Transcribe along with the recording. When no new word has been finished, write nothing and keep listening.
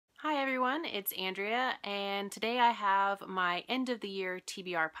everyone, it's Andrea, and today I have my end of the year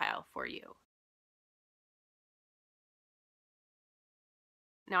TBR pile for you.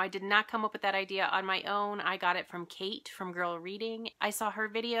 Now, I did not come up with that idea on my own. I got it from Kate from GirlReading. I saw her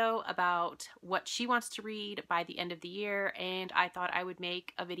video about what she wants to read by the end of the year, and I thought I would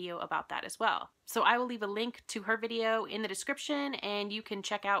make a video about that as well. So I will leave a link to her video in the description, and you can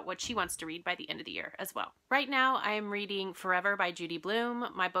check out what she wants to read by the end of the year as well. Right now, I am reading Forever by Judy Blume.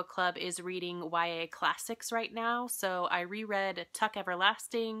 My book club is reading YA classics right now, so I reread Tuck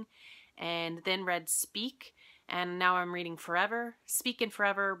Everlasting and then read Speak. And now I'm reading Forever. Speak and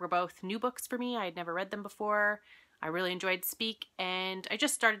Forever were both new books for me. I had never read them before. I really enjoyed Speak, and I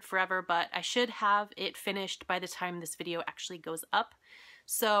just started Forever, but I should have it finished by the time this video actually goes up.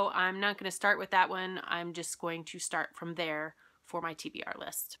 So I'm not going to start with that one. I'm just going to start from there for my TBR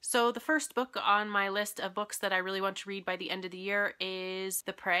list. So the first book on my list of books that I really want to read by the end of the year is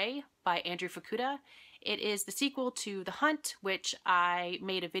The Prey by Andrew Fukuda. It is the sequel to The Hunt, which I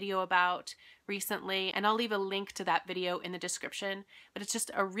made a video about recently, and I'll leave a link to that video in the description. But it's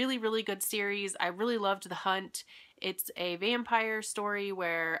just a really, really good series. I really loved The Hunt. It's a vampire story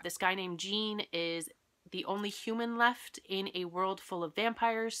where this guy named Gene is the only human left in a world full of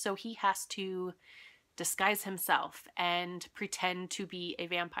vampires, so he has to disguise himself and pretend to be a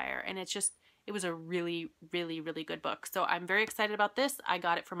vampire. And it was a really, really, really good book. So I'm very excited about this. I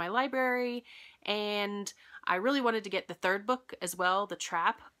got it from my library, and I really wanted to get the third book as well, The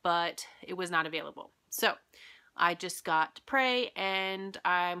Trap, but it was not available. So I just got Prey, and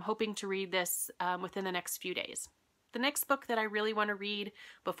I'm hoping to read this within the next few days. The next book that I really want to read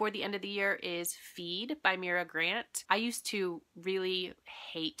before the end of the year is Feed by Mira Grant. I used to really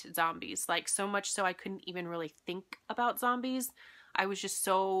hate zombies, like so much so I couldn't even really think about zombies. I was just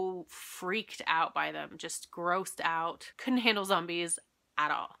so freaked out by them, just grossed out, couldn't handle zombies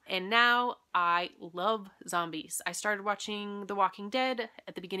at all. And now I love zombies. I started watching The Walking Dead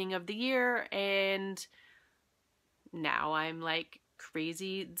at the beginning of the year, and now I'm like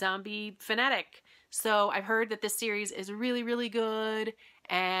crazy zombie fanatic. So I've heard that this series is really, really good,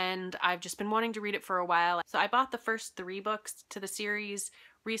 and I've just been wanting to read it for a while. So I bought the first 3 books to the series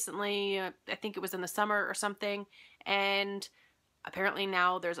recently. I think it was in the summer or something, and apparently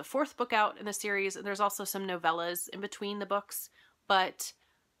now there's a 4th book out in the series. There's also some novellas in between the books, but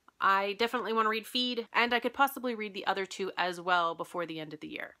I definitely want to read Feed, and I could possibly read the other 2 as well before the end of the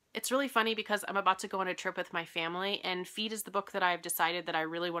year. It's really funny because I'm about to go on a trip with my family, and Feed is the book that I've decided that I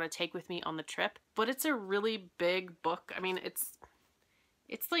really want to take with me on the trip, but it's a really big book. I mean, it's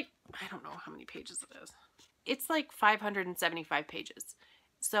like, I don't know how many pages it is. It's like 575 pages.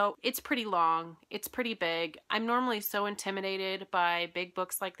 So it's pretty long, it's pretty big. I'm normally so intimidated by big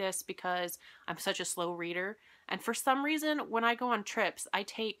books like this because I'm such a slow reader. And for some reason, when I go on trips, I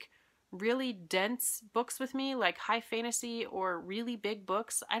take really dense books with me, like high fantasy or really big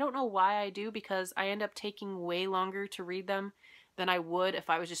books. I don't know why I do, because I end up taking way longer to read them than I would if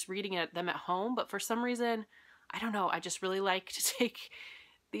I was just reading them at home. But for some reason, I don't know, I just really like to take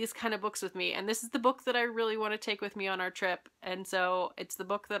these kind of books with me, and this is the book that I really want to take with me on our trip. And so it's the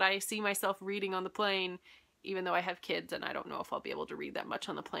book that I see myself reading on the plane, even though I have kids and I don't know if I'll be able to read that much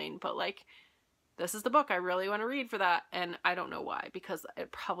on the plane, but like, this is the book I really want to read for that, and I don't know why, because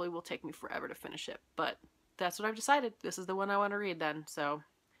it probably will take me forever to finish it, but that's what I've decided. This is the one I want to read then, so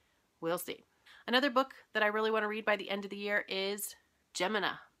we'll see. Another book that I really want to read by the end of the year is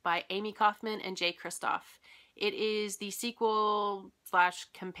Gemina by Amy Kaufman and Jay Kristoff. It is the sequel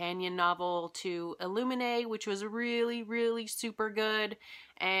 / companion novel to Illuminae, which was really, really super good.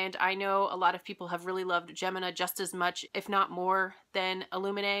 And I know a lot of people have really loved Gemina just as much, if not more, than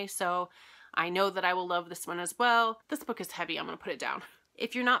Illuminae. So I know that I will love this one as well. This book is heavy. I'm going to put it down.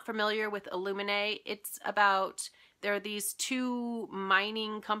 If you're not familiar with Illuminae, it's about, there are these 2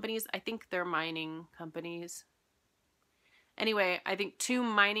 mining companies. I think they're mining companies. Anyway, I think 2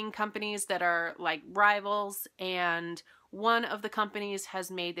 mining companies that are like rivals, and one of the companies has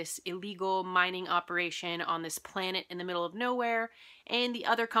made this illegal mining operation on this planet in the middle of nowhere, and the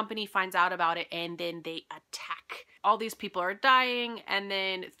other company finds out about it, and then they attack. All these people are dying, and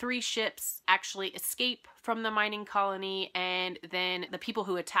then 3 ships actually escape from the mining colony, and then the people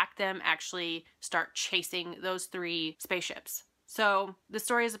who attack them actually start chasing those 3 spaceships. So the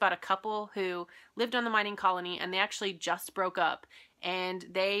story is about a couple who lived on the mining colony, and they actually just broke up, and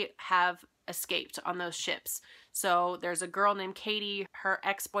they have escaped on those ships. So there's a girl named Katie, her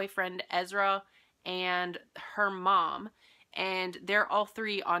ex-boyfriend Ezra, and her mom, and they're all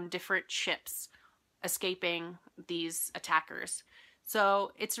 3 on different ships escaping these attackers.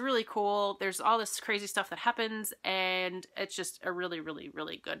 So it's really cool. There's all this crazy stuff that happens, and it's just a really, really,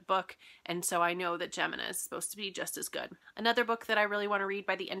 really good book. And so I know that Gemina is supposed to be just as good. Another book that I really want to read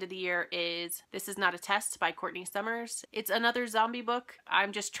by the end of the year is This Is Not a Test by Courtney Summers. It's another zombie book.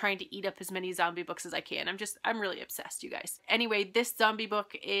 I'm just trying to eat up as many zombie books as I can. I'm really obsessed, you guys. Anyway, this zombie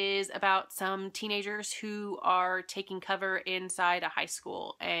book is about some teenagers who are taking cover inside a high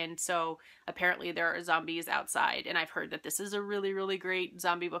school. And so apparently there are zombies outside, and I've heard that this is a really, really great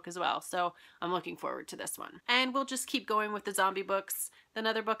zombie book as well. So I'm looking forward to this one. And we'll just keep going with the zombie books.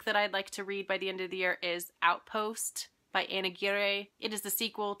 Another book that I'd like to read by the end of the year is Outpost by Anna Aguirre. It is the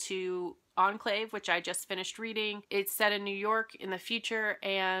sequel to Enclave, which I just finished reading. It's set in New York in the future,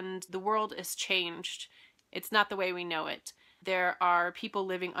 and the world is changed. It's not the way we know it. There are people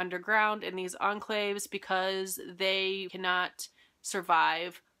living underground in these enclaves because they cannot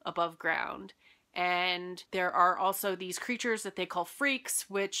survive above ground. And there are also these creatures that they call freaks,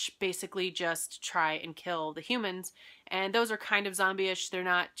 which basically just try and kill the humans. And those are kind of zombie-ish. They're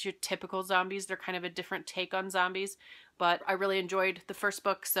not your typical zombies. They're kind of a different take on zombies. But I really enjoyed the first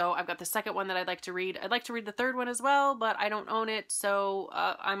book, so I've got the second one that I'd like to read. I'd like to read the third one as well, but I don't own it, so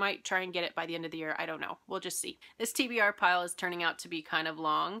I might try and get it by the end of the year. I don't know. We'll just see. This TBR pile is turning out to be kind of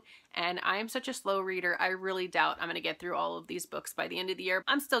long, and I'm such a slow reader, I really doubt I'm going to get through all of these books by the end of the year.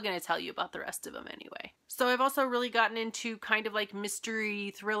 I'm still going to tell you about the rest of them anyway. So I've also really gotten into kind of like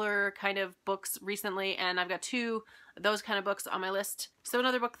mystery, thriller kind of books recently, and I've got two those kind of books on my list. So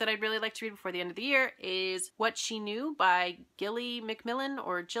another book that I'd really like to read before the end of the year is What She Knew by Gilly McMillan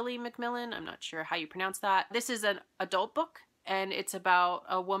or Jilly McMillan. I'm not sure how you pronounce that. This is an adult book, and it's about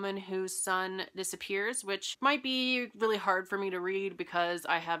a woman whose son disappears, which might be really hard for me to read because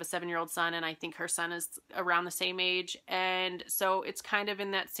I have a 7-year-old son and I think her son is around the same age. And so it's kind of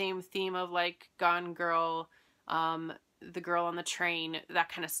in that same theme of like Gone Girl, The Girl on the Train, that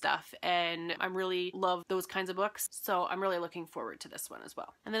kind of stuff. And I really love those kinds of books, so I'm really looking forward to this one as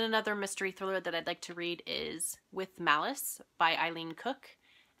well. And then another mystery thriller that I'd like to read is With Malice by Eileen Cook.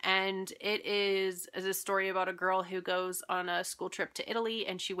 And it is a story about a girl who goes on a school trip to Italy,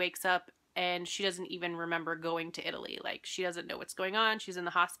 and she wakes up and she doesn't even remember going to Italy. Like, she doesn't know what's going on. She's in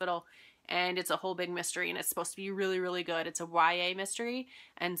the hospital, and it's a whole big mystery, and it's supposed to be really, really good. It's a YA mystery,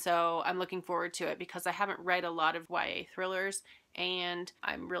 and so I'm looking forward to it because I haven't read a lot of YA thrillers, and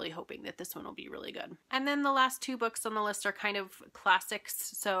I'm really hoping that this one will be really good. And then the last two books on the list are kind of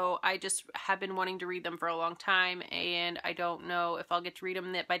classics, so I just have been wanting to read them for a long time, and I don't know if I'll get to read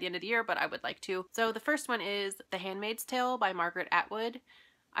them by the end of the year, but I would like to. So the first one is The Handmaid's Tale by Margaret Atwood.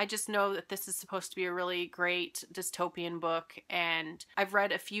 I just know that this is supposed to be a really great dystopian book, and I've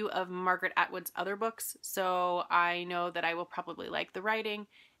read a few of Margaret Atwood's other books, so I know that I will probably like the writing,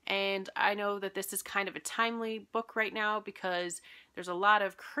 and I know that this is kind of a timely book right now because there's a lot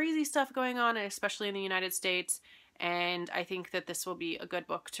of crazy stuff going on, especially in the United States, and I think that this will be a good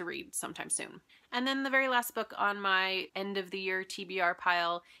book to read sometime soon. And then the very last book on my end of the year TBR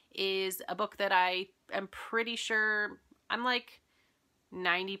pile is a book that I am pretty sure, I'm like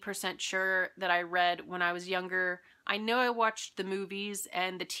 90% sure that I read when I was younger. I know I watched the movies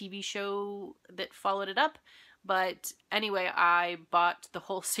and the TV show that followed it up, but anyway, I bought the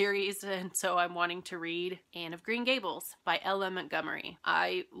whole series, and so I'm wanting to read Anne of Green Gables by L.M. Montgomery.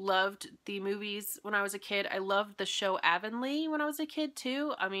 I loved the movies when I was a kid. I loved the show Avonlea when I was a kid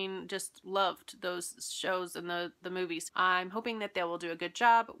too. I mean, just loved those shows and the movies. I'm hoping that they will do a good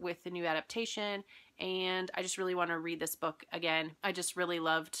job with the new adaptation, and I just really want to read this book again. I just really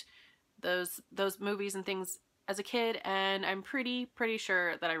loved those movies and things as a kid, and I'm pretty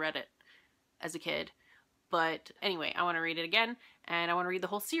sure that I read it as a kid. But anyway, I want to read it again, and I want to read the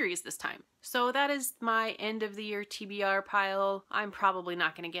whole series this time. So that is my end of the year TBR pile. I'm probably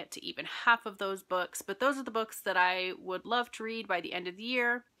not going to get to even half of those books, but those are the books that I would love to read by the end of the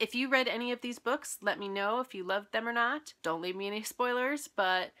year. If you read any of these books, let me know if you loved them or not. Don't leave me any spoilers,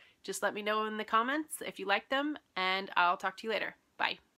 but just let me know in the comments if you like them, and I'll talk to you later. Bye.